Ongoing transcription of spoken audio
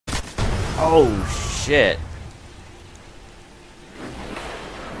Oh shit.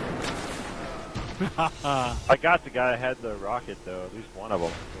 I got the guy that had the rocket though, at least one of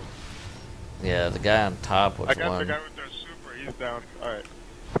them. Yeah, the guy on top was I got one. the guy with the super, he's down. Alright.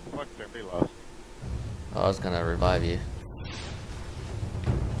 Fuck them, they lost. Oh, I was gonna revive you.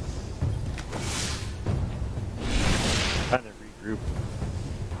 Trying to regroup.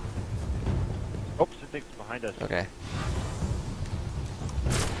 Oh, SYNTHINX behind us. Okay.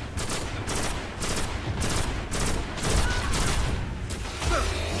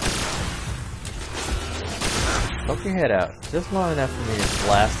 Poke your head out, just long enough for me to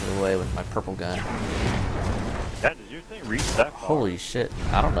blast it away with my purple gun. Yeah, did your thing reach that far? Holy shit,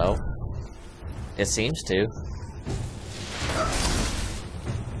 I don't know. It seems to.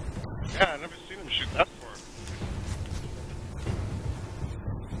 Yeah, I never seen him shoot that far.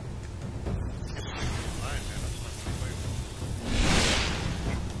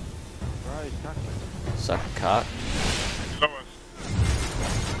 Right, gotcha. Sucking cock. Below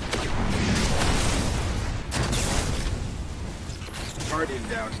us. Guardian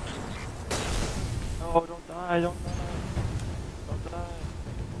down. No, don't die, don't die. Don't die.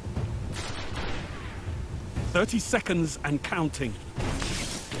 30 seconds and counting.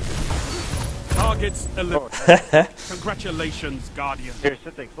 Targets eliminated. Oh, Congratulations, Guardian. here,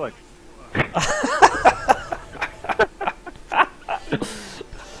 SYNTHINX, look.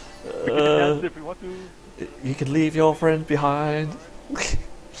 We can dance if we want to. You can leave your friends behind.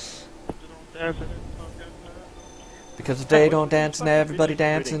 Because if they don't dance and everybody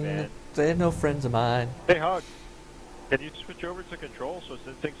dancing, they're no friends of mine. Hey, Hog, can you switch over to control so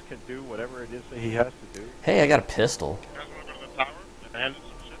SYNTHINX can do whatever it is that he has to do? Hey, I got a pistol. You guys wanna go to the tower and handle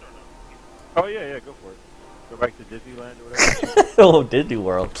some shit or no? Oh, yeah, go for it. Go back to Disneyland or whatever. Oh, Disney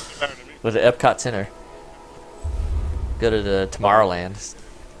World. Better than me. With the Epcot Center. Go to the Tomorrowland.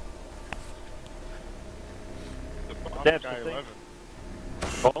 The bomb That's guy the thing. 11.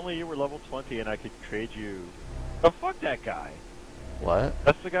 If only you were level 20 and I could trade you. Oh, fuck that guy. What?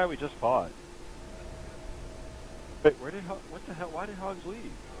 That's the guy we just fought. Wait, what the hell? Why did Hogs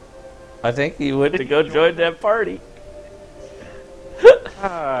leave? I think he went to go join that party.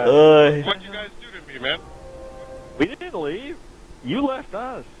 Ah, What'd you guys do to me, man? we didn't leave. You left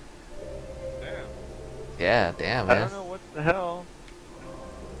us. Damn. Yeah, damn, I man. don't know what the hell.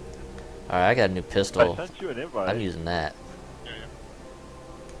 Alright, I got a new I pistol. sent you an invite. I'm using that. Yeah.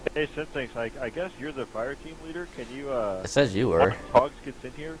 Hey, SYNTHINX, I guess you're the fire team leader. Can you, It says you were. once Hogs gets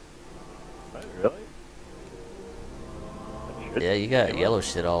in here? What, really? That should Yeah, you got be yellow one.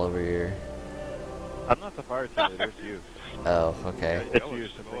 shit all over here. I'm not the fire team leader, it's you. Oh, okay. It's you,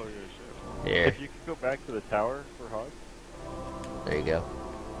 SYNTHINX. Here, If you could go back to the tower for Hogs. there you go.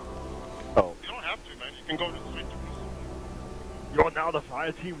 Oh. You don't have to, man. You can go to straight to peace. You're now the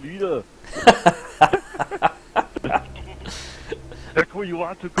fire team leader. That's where you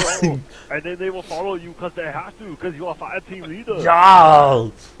want to go. And then they will follow you because they have to, because you're a fire team leader.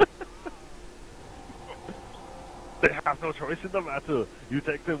 Yo! They have no choice in the matter. You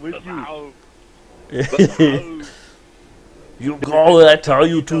take them with you. Ow. You go where I tell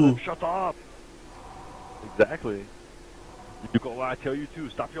you Tell them, to. shut up. Exactly. You go where I tell you to.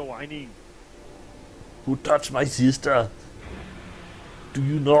 Stop your whining. Who touched my sister? Do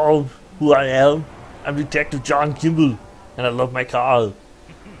you know who I am? I'm Detective John Kimball, and I love my car.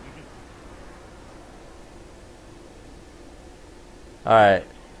 Alright,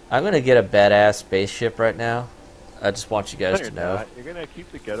 I'm gonna get a badass spaceship right now. I just want you guys No, to you're know. not. You're gonna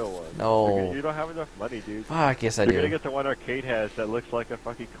keep the ghetto one. No. You don't have enough money, dude. Fuck, yes I You're gonna do. get the one Arcade has that looks like a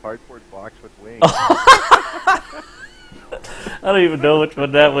fucking cardboard box with wings. I don't even know which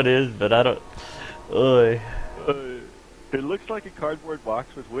one that one is, but I don't... Oy. It looks like a cardboard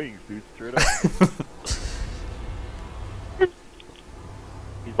box with wings, dude. Straight up.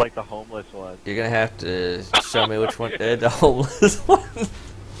 He's like the homeless one. You're gonna have to show me which one the homeless one.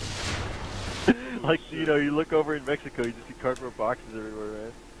 Like, you know, you look over in Mexico, you just see cardboard boxes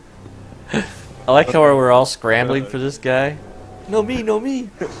everywhere, man. I like how we're all scrambling for this guy. No me, no me.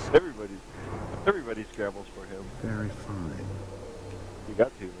 Everybody scrambles for him. Very fine. You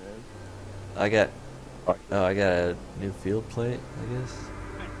got to, man. I got... Fuck. Oh, I got a new field plate, I guess.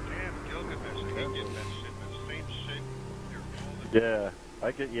 Damn, Gilgamesh. I ain't getting that shit in the same shape. You're rolling.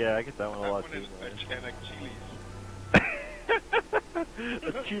 Yeah, I get that one a That lot one too, is man. like Chili's.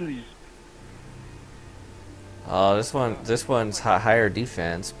 A Chili's. Oh, this one's higher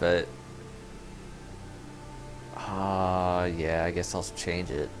defense, but... yeah, I guess I'll change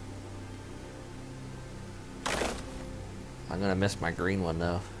it. I'm gonna miss my green one,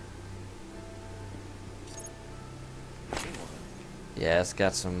 though. Yeah, it's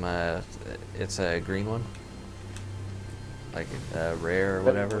got some. It's a green one, like rare or That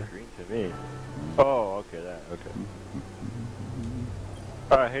whatever. looks green to me. Oh, okay, that, okay.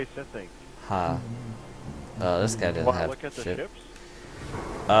 Alright, hey, SYNTHINX. Huh. This guy doesn't Wanna have look at the ship. ships?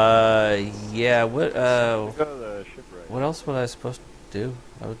 Yeah. What? Let's go to the shipwright. What else was I supposed to do?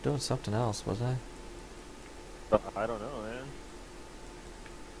 I was doing something else, wasn't I don't know, man.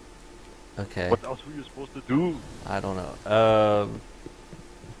 I? Okay. What else were you supposed to do? I don't know.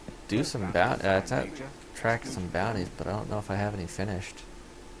 Do some bounty. Track some bounties, but I don't know if I have any finished.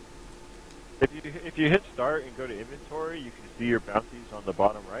 If you hit start and go to inventory, you can see your bounties on the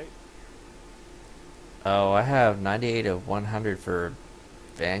bottom right. Oh, I have 98 of 100 for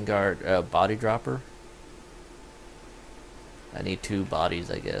Vanguard body dropper. I need 2 bodies,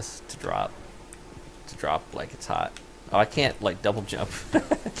 I guess, to drop. To drop like it's hot. Oh, I can't like double jump.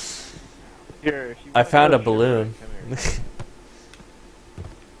 Here, if you I wanna found go a to balloon. shipwright,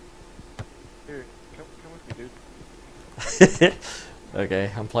 come here. Here, come with me, dude.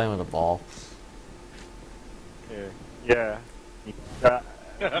 Okay, I'm playing with a ball. Here. Yeah.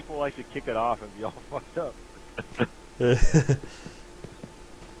 People like to kick it off and be all fucked up.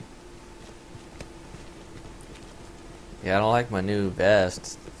 Yeah, I don't like my new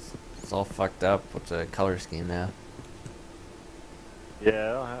vest. It's all fucked up with the color scheme now. Yeah,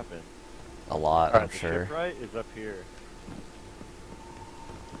 that'll happen. A lot, Alright, I'm the sure. shipwright is up here.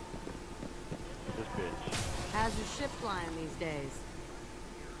 This bitch. How's your ship flying these days?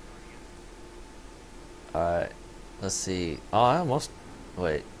 Let's see. Oh, I almost.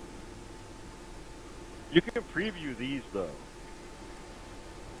 Wait. You can preview these though.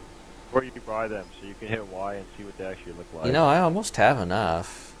 Or you can buy them, so you can hit Y and see what they actually look like. You know, I almost have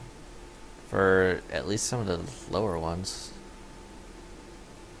enough for at least some of the lower ones.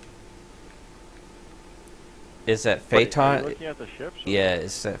 Is that Wait, are you Phaeton? looking at the ships? or- Yeah,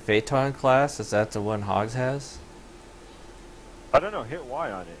 is that Phaeton class? Is that the one Hogs has? I don't know. Hit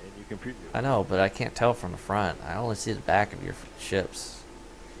Y on it, and you can preview. I know, but I can't tell from the front. I only see the back of your ships.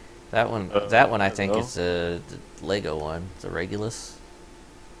 That one, I think no. is the Lego one, the Regulus.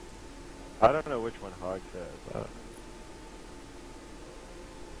 I don't know which one Hogs has.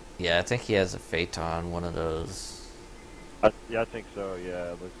 Yeah, I think he has a Phaeton, one of those. Yeah, I think so. Yeah,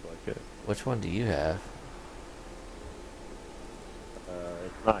 it looks like it. Which one do you have?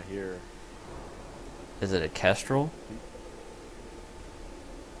 It's not here. Is it a Kestrel?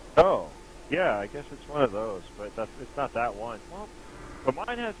 Oh, yeah. I guess it's one of those, but it's not that one. Well, but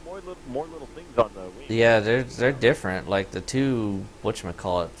mine has more little things on the wing. Yeah, they're different. Like the two,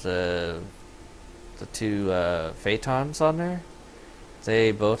 whatchamacallit, the two Phaetons on there,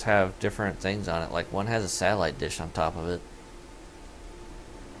 they both have different things on it. Like one has a satellite dish on top of it.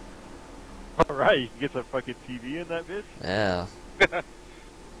 All right, you can get some fucking TV in that bitch. Yeah.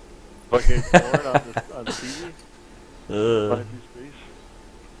 Fucking porn on the TV. Flying through space.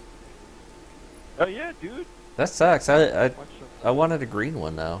 Oh yeah, dude. That sucks. I Watch wanted a green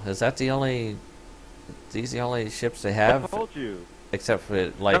one though. Is that the only? These the only ships they I have? told you. Except for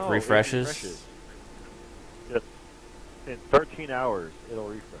it, like No, it refreshes. Yes. In 13 hours, it'll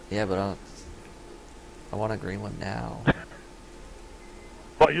refresh. Yeah, but I want a green one now.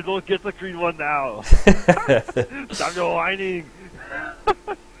 But you don't get the green one now. Stop your whining.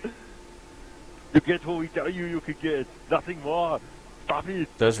 You get what we tell you you could get. Nothing more. Stop it.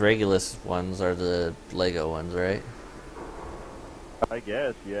 Those Regulus ones are the Lego ones, right? I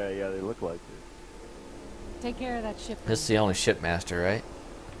guess. Yeah, they look like it. Take care of that ship. This is the only shipmaster, right?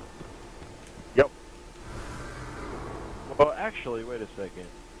 Yep. Well, actually, wait a second.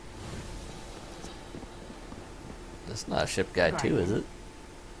 That's not a ship guide too, is it?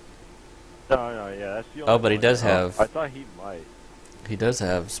 No, yeah, that's the only Oh, but he one. does have. I thought he might. He does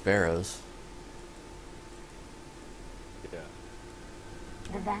have sparrows. Yeah.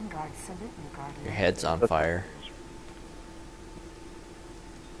 The Vanguard salute you, Guardian. Your head's on fire.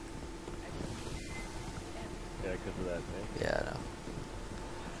 Yeah, because of that thing. Yeah, I know.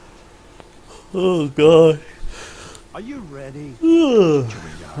 Oh god. Are you ready?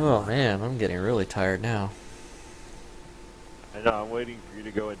 Oh man, I'm getting really tired now. I know, I'm waiting for you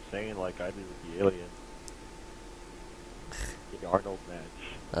to go insane like I did with the alien. The Arnold match.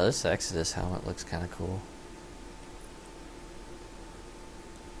 Oh, this Exodus helmet looks kind of cool.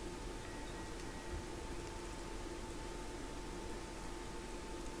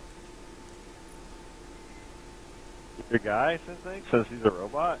 Your guy, since he's a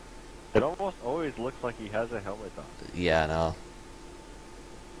robot, it almost always looks like he has a helmet on. Yeah, I know.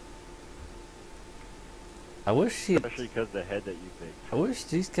 I wish he. Especially because the head that you picked. I wish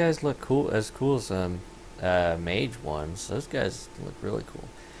these guys look cool as mage ones. Those guys look really cool.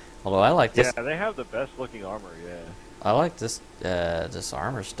 Although I like this. Yeah, they have the best looking armor. Yeah. I like this this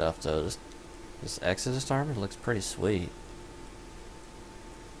armor stuff though. This Exodus armor looks pretty sweet.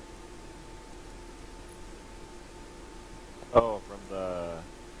 Oh, from the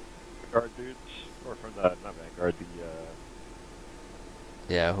Vanguard dudes, or from the not Vanguard, the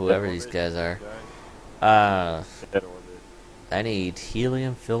Yeah, whoever Dead these Orbit guys are. guy. Uh, Dead Orbit. I need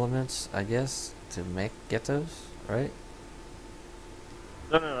helium filaments, I guess, to get those, right?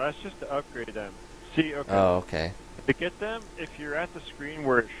 No, that's just to upgrade them. See, okay. Oh, okay. To get them, if you're at the screen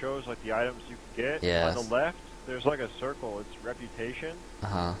where it shows like the items you can get, Yes. on the left, there's like a circle. It's reputation.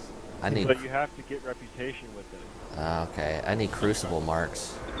 Uh-huh. I need... So you have to get reputation with them. Okay. I need crucible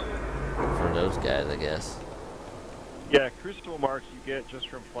marks for those guys, I guess. Yeah, crucible marks you get just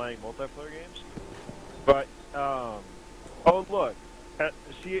from playing multiplayer games. But, oh look.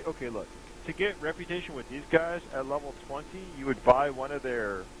 Look. To get reputation with these guys at level 20, you would buy one of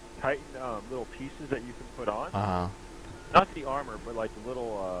their Titan little pieces that you can put on. Uh-huh. Not the armor, but like the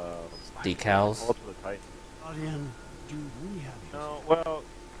little Decals? called for the Titan. Guardian, do we have you? No, well,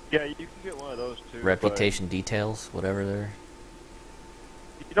 yeah, you can get one of those too. Reputation details, whatever they're...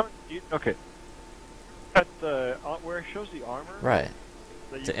 Okay. At the where it shows the armor, Right.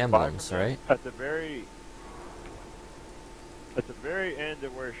 that you The can buy emblems, from them, right? At the very end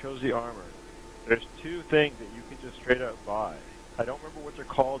of where it shows the armor, there's two things that you can just straight up buy. I don't remember what they're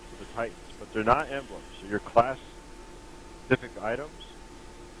called for the Titans, but they're not emblems. So your class-specific items.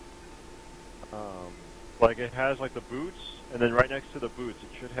 Like it has like the boots, and then right next to the boots, it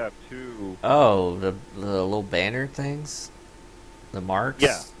should have two. Oh, the little banner things? The marks?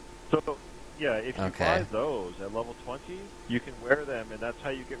 Yeah. So, yeah, if you Okay. buy those at level 20, you can wear them, and that's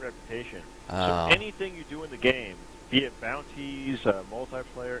how you get reputation. Oh. So anything you do in the game, be it bounties,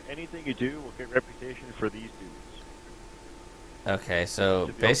 multiplayer, anything you do will get reputation for these dudes. Okay, so To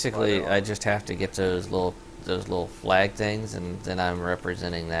be able to basically buy their I armor. just have to get those little flag things, and then I'm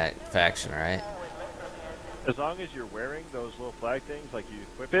representing that faction, right? As long as you're wearing those little flag things, like you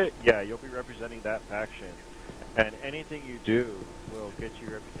equip it, yeah, you'll be representing that faction. And anything you do will get you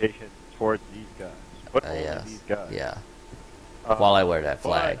reputation towards these guys. But only Yes. these guys. Yeah. Um, While I wear that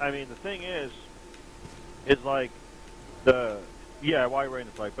flag. But, I mean, the thing is like while you're wearing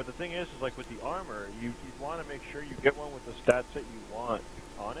the flag. But the thing is like with the armor, you want to make sure you get one with the stats that you want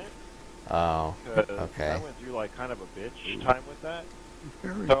on it. Oh, 'Cause okay. I went through like kind of a bitch time with that.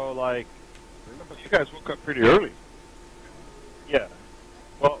 Very So like, You guys woke up pretty early. yeah.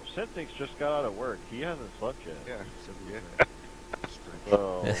 Well, SYNTHINX just got out of work. He hasn't slept yet. Yeah.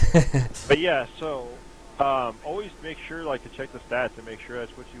 So, but yeah, so always make sure like to check the stats and make sure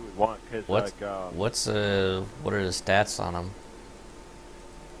that's what you would want. Cause What's like what are the stats on them?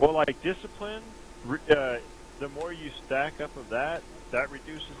 well, like discipline, the more you stack up of that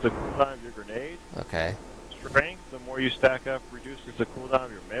reduces the cooldown of your grenade. Okay. Strength, the more you stack up, reduces the cooldown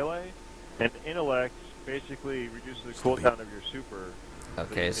of your melee. And intellect basically reduces the cooldown of your super.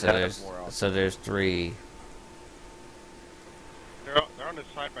 Okay, you so can have more often. there's three. They're on the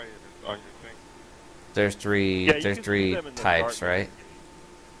side by on your thing. There's three. Yeah, you there's can see three them in the types, dark right?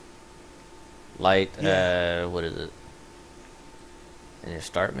 Light. Yeah. What is it? In your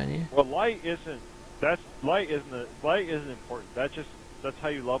start menu. Well, light isn't important. That's how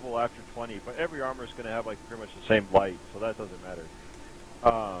you level after 20. But every armor is going to have like pretty much the same light, so that doesn't matter.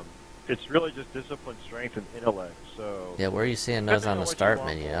 It's really just discipline, strength, and intellect. So Yeah, where are you seeing those depending on on the what you start want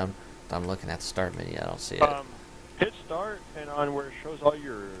menu? more. I'm looking at the start menu. I don't see it. hit start, and on where it shows all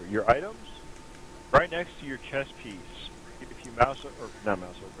your items, right next to your chest piece. If you mouse or not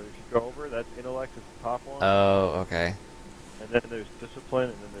mouse over, but if you go over, that's intellect is the top one. Oh, okay. And then there's discipline,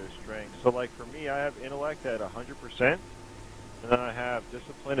 and then there's strength. So like for me, I have intellect at 100%, and then I have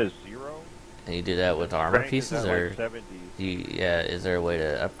discipline as 0. And you do that with armor Strength is pieces, at, or like 70. is there a way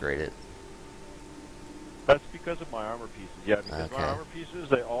to upgrade it? That's because of my armor pieces. Yeah, because Okay. my armor pieces,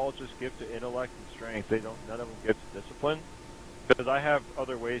 they all just give to intellect and strength. None of them give to discipline. Because I have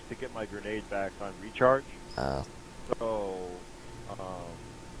other ways to get my grenade back on recharge. Oh, So,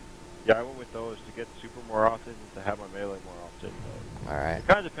 yeah, I went with those to get super more often, to have my melee more often. all right. It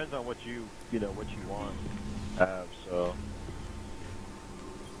kind of depends on what you want to have. So,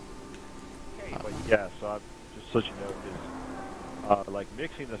 but yeah, so I'm just such a note is like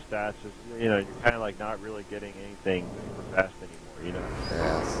mixing the stats is you're kind of like not really getting anything super fast anymore.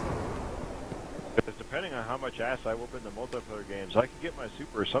 Yes. Because depending on how much ass I whoop in the multiplayer games, I can get my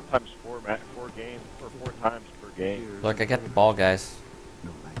super sometimes 4 games or 4 times per game. Look, I got the ball, guys.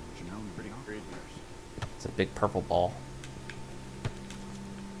 No language known. Pretty crazy. It's a big purple ball.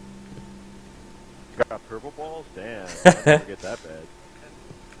 Got purple balls? Damn, I never get that bad.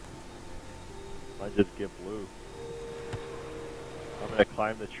 I just get blue. I'm gonna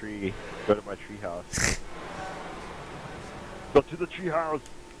climb the tree, go to my tree house. Go to the tree house!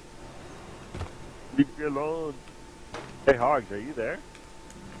 Leave me alone! Hey Hogs, are you there?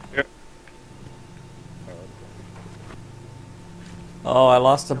 Yeah. Oh, I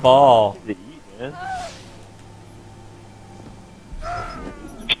lost the ball. To eat, man.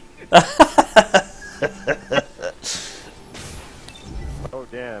 Oh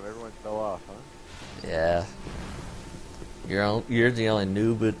damn, everyone fell off, huh? Yeah. You're the only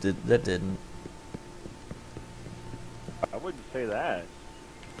noob that didn't. I wouldn't say that.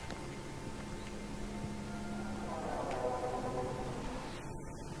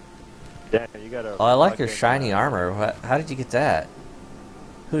 Damn, you gotta. Oh, I like your fucking, shiny armor. How did you get that?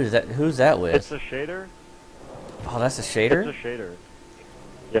 Who's that with? It's a shader. Oh, that's a shader? It's a shader.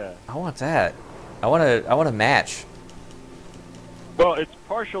 Yeah. I want that. I want to match. Well, it's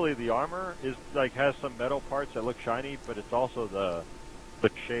partially the armor is like has some metal parts that look shiny, but it's also the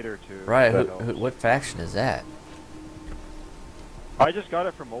shader too. Right. that helps. What faction is that? I just got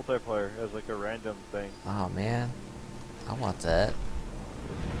it from multiplayer as like a random thing. Oh man, I want that.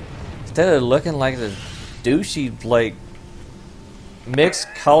 Instead of looking like this douchey like mixed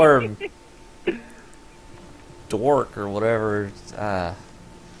color dork or whatever. All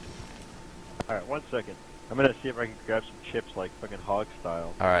right, 1 second. I'm gonna see if I can grab some chips like fucking hog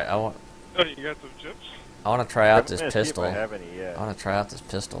style. All right, I want Oh, you got some chips? to try out I'm this gonna pistol. See if I have any, yeah. I want to try out this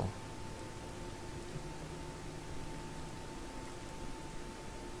pistol.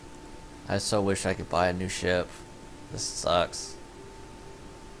 I so wish I could buy a new ship. This sucks.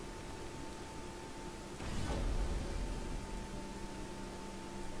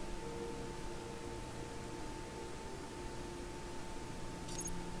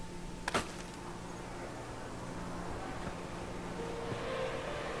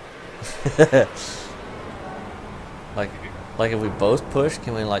 like if we both push,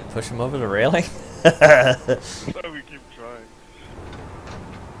 can we like push him over the railing? So we keep trying.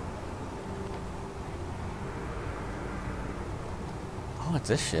 Oh, it's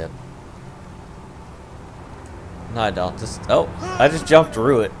this ship. No, I don't. I just jumped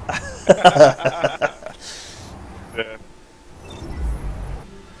through it. Yeah.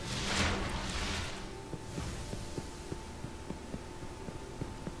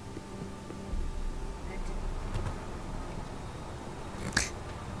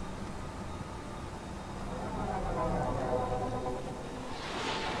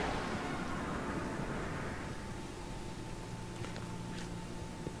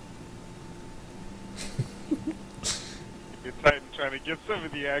 You're trying to get some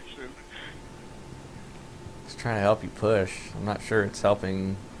of the action. Just trying to help you push. I'm not sure it's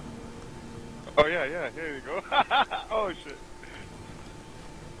helping. Oh yeah, here you go. Oh shit.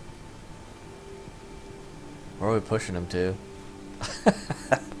 Where are we pushing him to?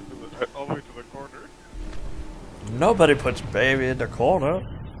 All the way to the corner. Nobody puts baby in the corner.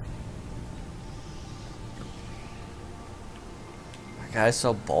 That guy's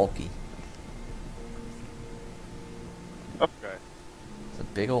so bulky. Tough guy. It's a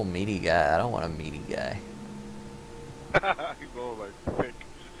big old meaty guy. I don't want a meaty guy. He's all like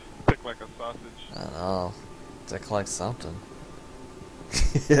thick like a sausage. I don't know. Thick like something.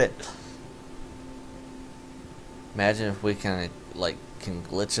 Imagine if we can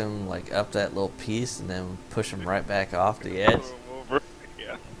glitch him like up that little piece and then push him right back off the edge. Throw him over.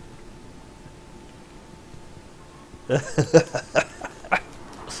 Yeah.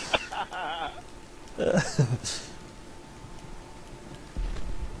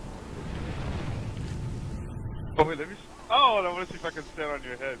 Oh wait, let me. Oh, I want to see if I can stand on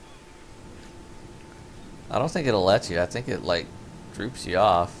your head. I don't think it'll let you. I think it like droops you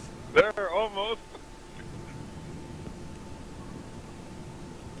off. There, almost.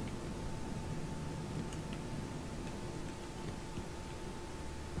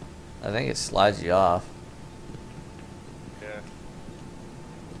 I think it slides you off. Yeah.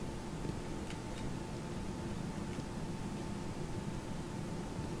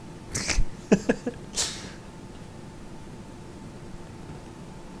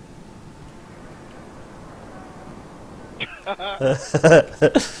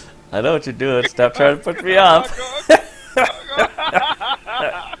 I know what you're doing. Stop trying to push me off.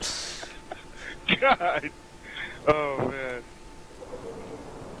 God. Oh man.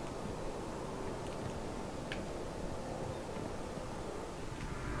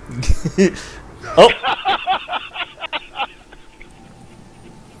 Oh!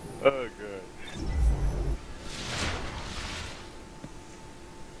 Oh good.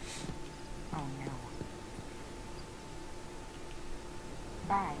 Oh no.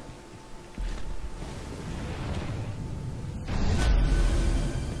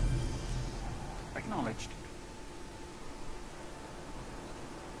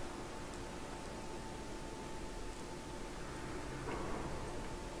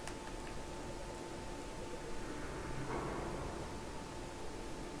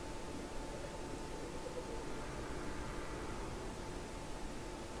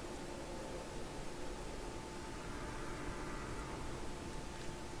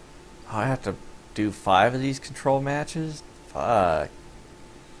 Oh, I have to do 5 of these control matches? Fuck.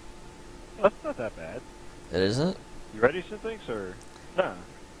 That's not that bad. It isn't? You ready, SYNTHINX, or nah?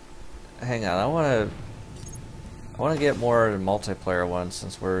 Hang on, I wanna get more of the multiplayer ones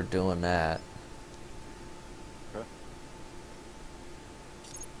since we're doing that. Okay.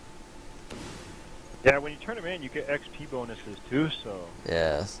 Yeah, when you turn them in, you get XP bonuses too. So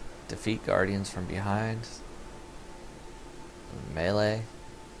Yeah. Defeat guardians from behind. Melee.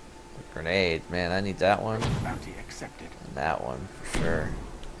 Grenade. Man, I need that one. Bounty accepted. And that one for sure.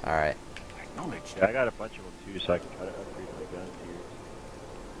 Alright. Acknowledged. yeah, I got a bunch of them too, so I can try to upgrade my guns here.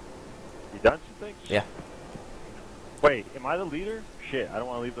 You done, SYNTHINX? Yeah. Wait, am I the leader? Shit, I don't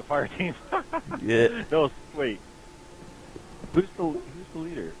want to leave the fire team. Yeah. No, wait. Who's the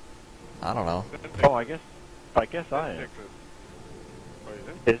leader? I don't know. Oh, I guess I am. SYNTHINX is. Oh, is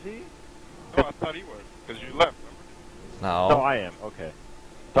it? Is he? No, I thought he was, because you left, remember? No. No, I am. Okay.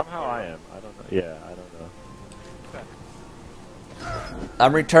 Somehow I am. I don't know. Yeah, I don't know.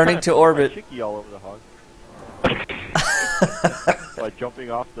 I'm returning to My orbit. chicky all over the hog. Like jumping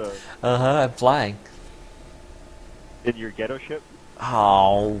off the Uh-huh, I'm flying. in your ghetto ship.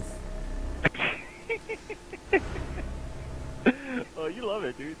 Oh. Oh, you love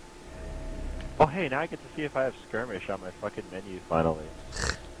it, dude. Oh, hey, now I get to see if I have skirmish on my fucking menu finally.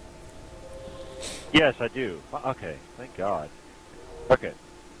 Yes, I do. Okay, thank God. Okay.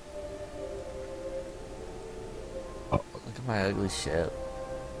 Look at my ugly ship.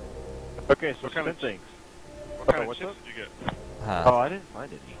 Okay, so What kind of- SYNTHINX. What kind of what's chips up? did you get? Huh. Oh, I didn't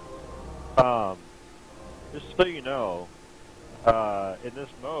find any. Just so you know, in this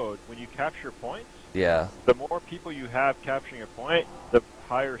mode, when you capture points, Yeah. the more people you have capturing a point, the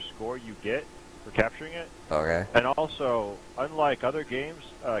higher score you get for capturing it. Okay. And also, unlike other games,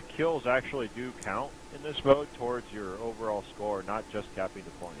 kills actually do count in this mode towards your overall score, not just capping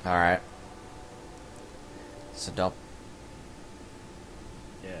the points. Alright. So don't...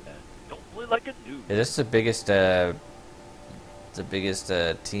 Yeah. Don't play like a dude. Is this the biggest team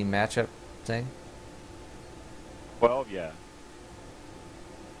matchup thing? 12, yeah.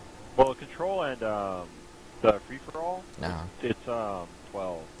 Well, control and the free-for-all, No. it's 12,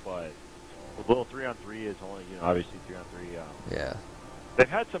 but the little 3-on-3 is only, obviously 3-on-3. Yeah. They've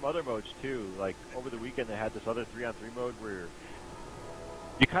had some other modes too. Like over the weekend, they had this other 3-on-3 mode where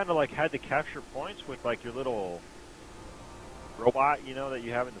you kind of like had to capture points with like your little robot, that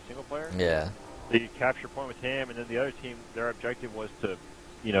you have in the single player. Yeah. So you capture a point with him, and then the other team, their objective was to,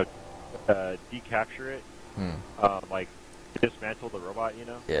 decapture it, like dismantle the robot,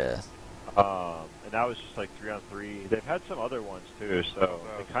 Yeah. And that was just like 3-on-3. They've had some other ones too, so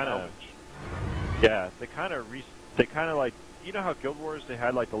they kind of, they kind of like, how Guild Wars, they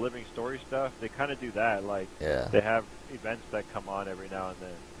had like the living story stuff. They kind of do that, like Yeah. they have events that come on every now and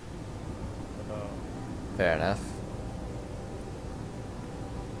then. Fair enough.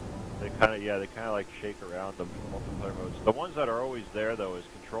 They kind of like shake around the multiplayer modes. The ones that are always there though is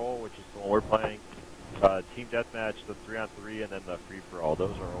Control, which is the one we're playing, Team Deathmatch, the 3-on-3, and then the free for all.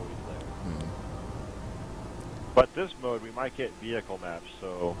 Those are always there. But this mode, we might get vehicle maps,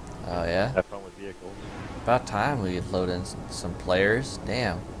 so Oh yeah? have fun with vehicles. About time we load in some players.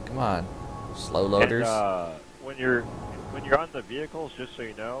 Damn. Come on. Slow loaders. And when you're on the vehicles, just so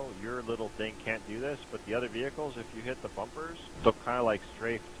you know, your little thing can't do this, but the other vehicles, if you hit the bumpers, they'll kind of like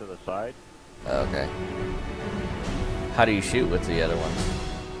strafe to the side. Okay. How do you shoot with the other ones?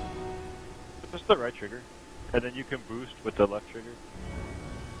 Just the right trigger, and then you can boost with the left trigger.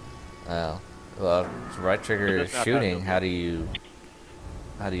 Oh. Well, right trigger It is does not shooting. have How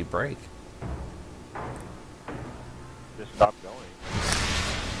do you brake? Just stop going.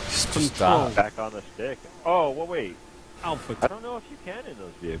 Just stop. Back on the stick. Oh, well, wait. Alpha. I don't know if you can in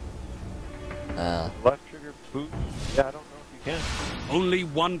those vehicles. Left trigger boost. Yeah, I don't know if you can. Only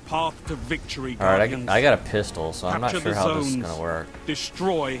one path to victory, All right, Guardians. I got a pistol, so I'm not Capture sure the how this is zones. gonna work.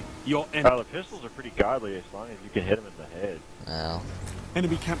 Destroy your enemy. The pistols are pretty godly as long as you can hit them in the head. Well,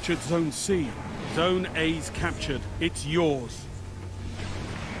 Enemy captured Zone C. Zone A's captured. It's yours.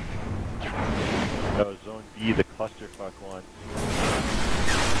 No, Zone B, the clusterfuck one.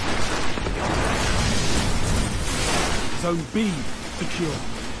 Zone B secure.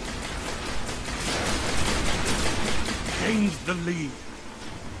 Gains the lead.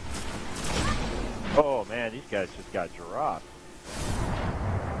 Oh man, these guys just got dropped.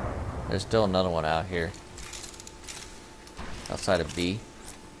 there's still another one out here. Outside of B.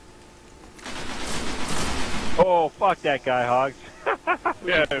 Oh, fuck that guy, Hogs.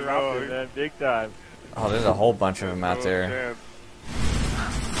 We Yeah, just dropped no, him, man, big time. Oh, there's a whole bunch of them out there. Chance.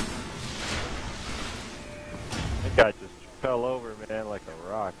 That guy just fell over, man, like a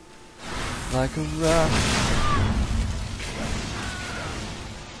rock. Like a rock.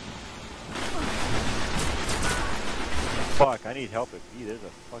 Fuck, I need help at B. There's a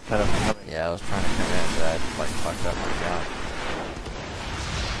fuck ton of them coming. Yeah, I was trying to come in, but I like fucked up my shot.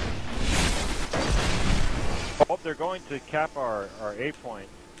 Oh, they're going to cap our A point.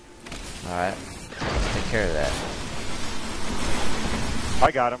 Alright. Take care of that.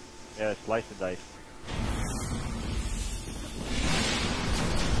 I got him. Yeah, slice and dice.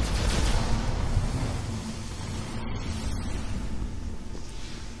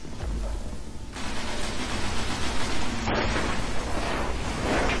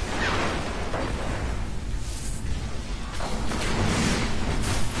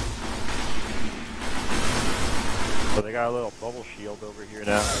 So they got a little bubble shield over here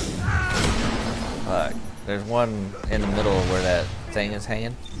now. There's one in the middle where that thing is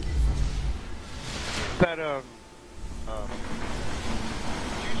hanging. That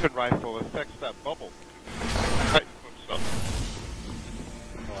fusion rifle affects that bubble. Right, stuff.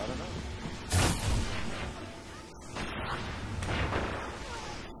 Oh, I don't know.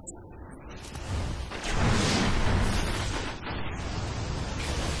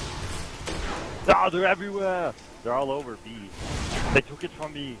 Ah, they're everywhere! They're all over B. They took it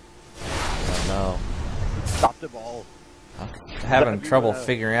from me. Oh no. Stop them all. I'm having trouble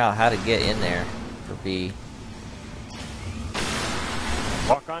figuring out how to get in there for B.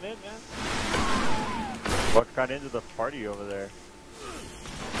 Walk on in, man. Walk on into the party over there.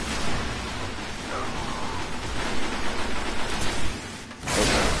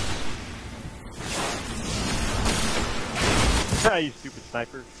 Ah, you stupid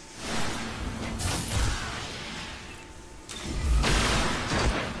sniper.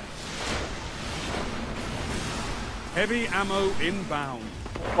 Heavy ammo inbound.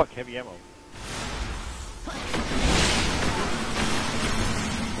 Oh, fuck, heavy ammo.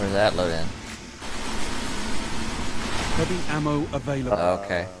 Where's that load in? Heavy ammo available.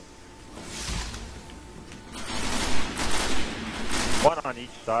 Okay. One on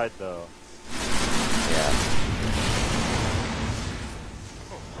each side, though. Yeah.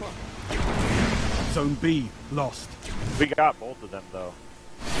 Zone B lost. We got both of them, though.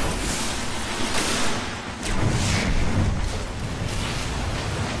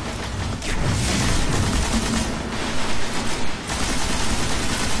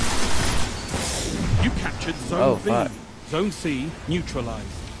 You captured Zone B. Fuck. Zone C neutralized.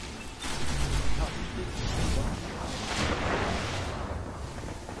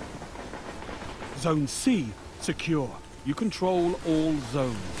 Zone C secure. You control all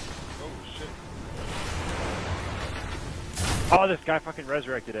zones. Oh shit. Oh, this guy fucking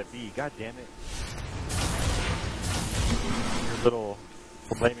resurrected at B. God damn it. Your little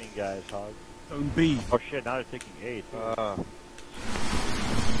flaming guys, hog. Zone B. Oh shit, now they're taking A, too.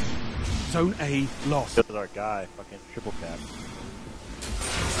 Zone A lost. This is our guy, fucking triple cap.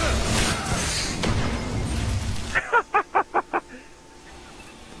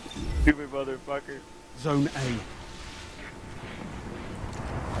 Stupid motherfucker. Zone A.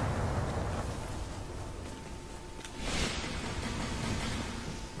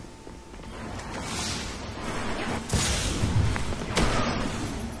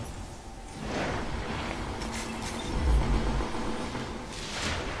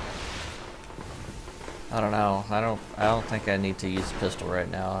 I don't know. I don't think I need to use a pistol right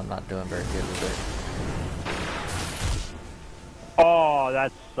now. I'm not doing very good with it. Oh,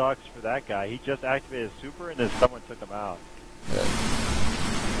 that sucks for that guy. He just activated his super and then someone took him out.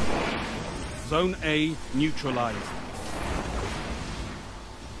 Zone A neutralized.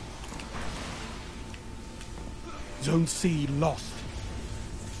 Zone C lost.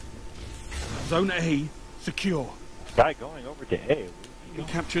 Zone A secure. Guy going over to A. You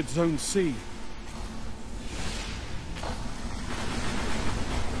captured Zone C.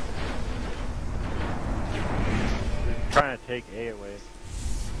 Trying to take A away.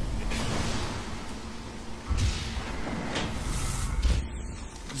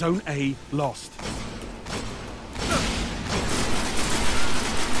 Zone A lost.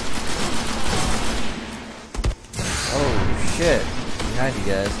 Oh shit! Behind you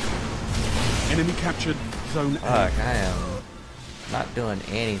guys. Enemy captured Zone A. Fuck! I am not doing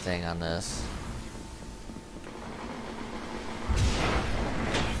anything on this.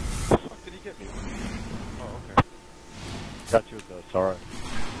 The fuck did he get me? Oh, okay. Got you with the Sara.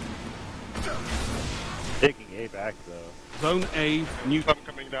 Taking A back though. Zone A new. Some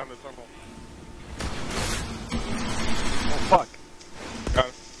coming down the tunnel. Oh fuck.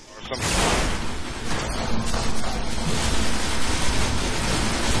 Or something.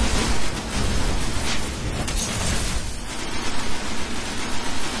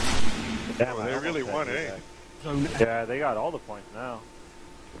 Damn, Oh, I they almost really had won, you eh? back. Zone A. Yeah, they got all the points now.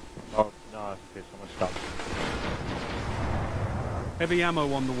 Oh, no, it's okay, someone stopped. Heavy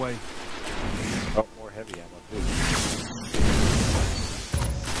ammo on the way. Oh, more heavy ammo, too.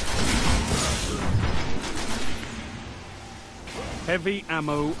 Heavy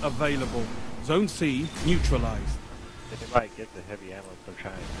ammo available. Zone C neutralized. They might get the heavy ammo if they're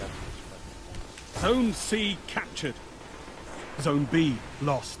trying to capture this fucking Zone C captured. Zone B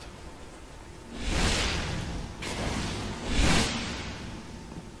lost.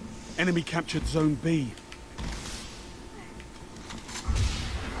 Enemy captured Zone B.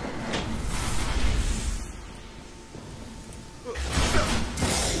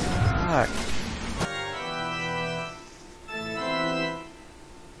 Fuck.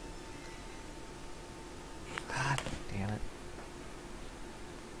 God damn it.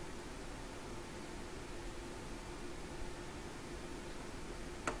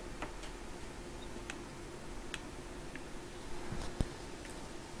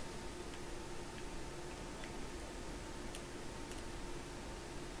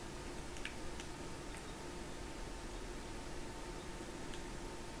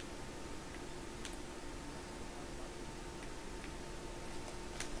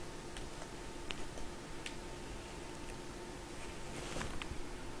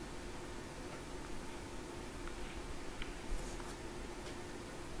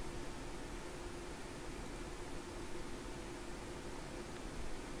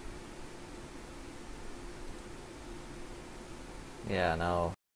 Yeah, no.